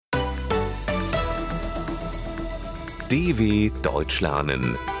DW Deutsch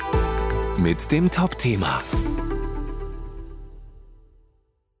lernen mit dem Top-Thema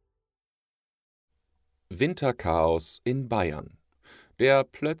Winterchaos in Bayern. Der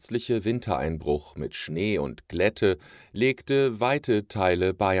plötzliche Wintereinbruch mit Schnee und Glätte legte weite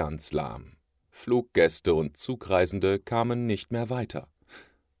Teile Bayerns lahm. Fluggäste und Zugreisende kamen nicht mehr weiter.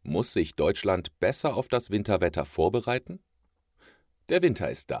 Muss sich Deutschland besser auf das Winterwetter vorbereiten? Der Winter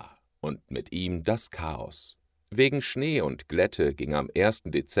ist da und mit ihm das Chaos. Wegen Schnee und Glätte ging am 1.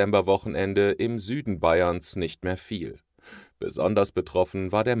 Dezemberwochenende im Süden Bayerns nicht mehr viel. Besonders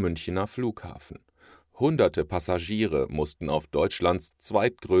betroffen war der Münchener Flughafen. Hunderte Passagiere mussten auf Deutschlands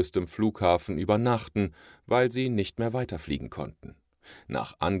zweitgrößtem Flughafen übernachten, weil sie nicht mehr weiterfliegen konnten.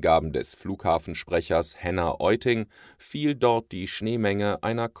 Nach Angaben des Flughafensprechers Henner Euting fiel dort die Schneemenge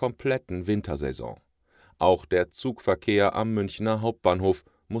einer kompletten Wintersaison. Auch der Zugverkehr am Münchner Hauptbahnhof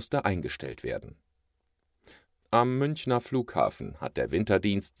musste eingestellt werden. Am Münchner Flughafen hat der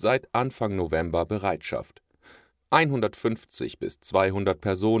Winterdienst seit Anfang November Bereitschaft. 150 bis 200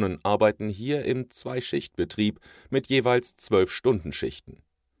 Personen arbeiten hier im Zweischichtbetrieb mit jeweils 12-Stunden-Schichten.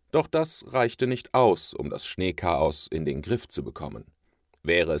 Doch das reichte nicht aus, um das Schneechaos in den Griff zu bekommen.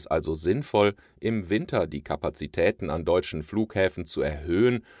 Wäre es also sinnvoll, im Winter die Kapazitäten an deutschen Flughäfen zu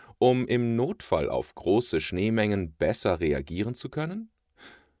erhöhen, um im Notfall auf große Schneemengen besser reagieren zu können?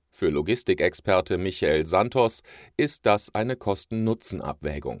 Für Logistikexperte Michael Santos ist das eine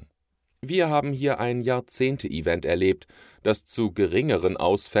Kosten-Nutzen-Abwägung. Wir haben hier ein Jahrzehnte-Event erlebt, das zu geringeren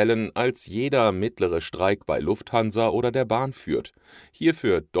Ausfällen als jeder mittlere Streik bei Lufthansa oder der Bahn führt.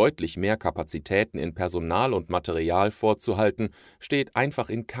 Hierfür deutlich mehr Kapazitäten in Personal und Material vorzuhalten, steht einfach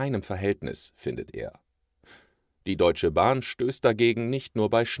in keinem Verhältnis, findet er. Die Deutsche Bahn stößt dagegen nicht nur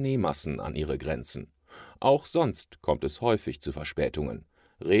bei Schneemassen an ihre Grenzen. Auch sonst kommt es häufig zu Verspätungen.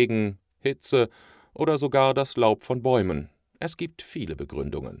 Regen, Hitze oder sogar das Laub von Bäumen. Es gibt viele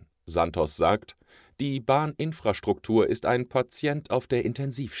Begründungen. Santos sagt, die Bahninfrastruktur ist ein Patient auf der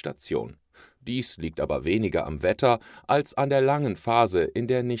Intensivstation. Dies liegt aber weniger am Wetter als an der langen Phase, in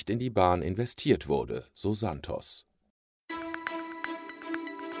der nicht in die Bahn investiert wurde, so Santos.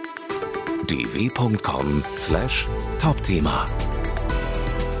 dw.com/Topthema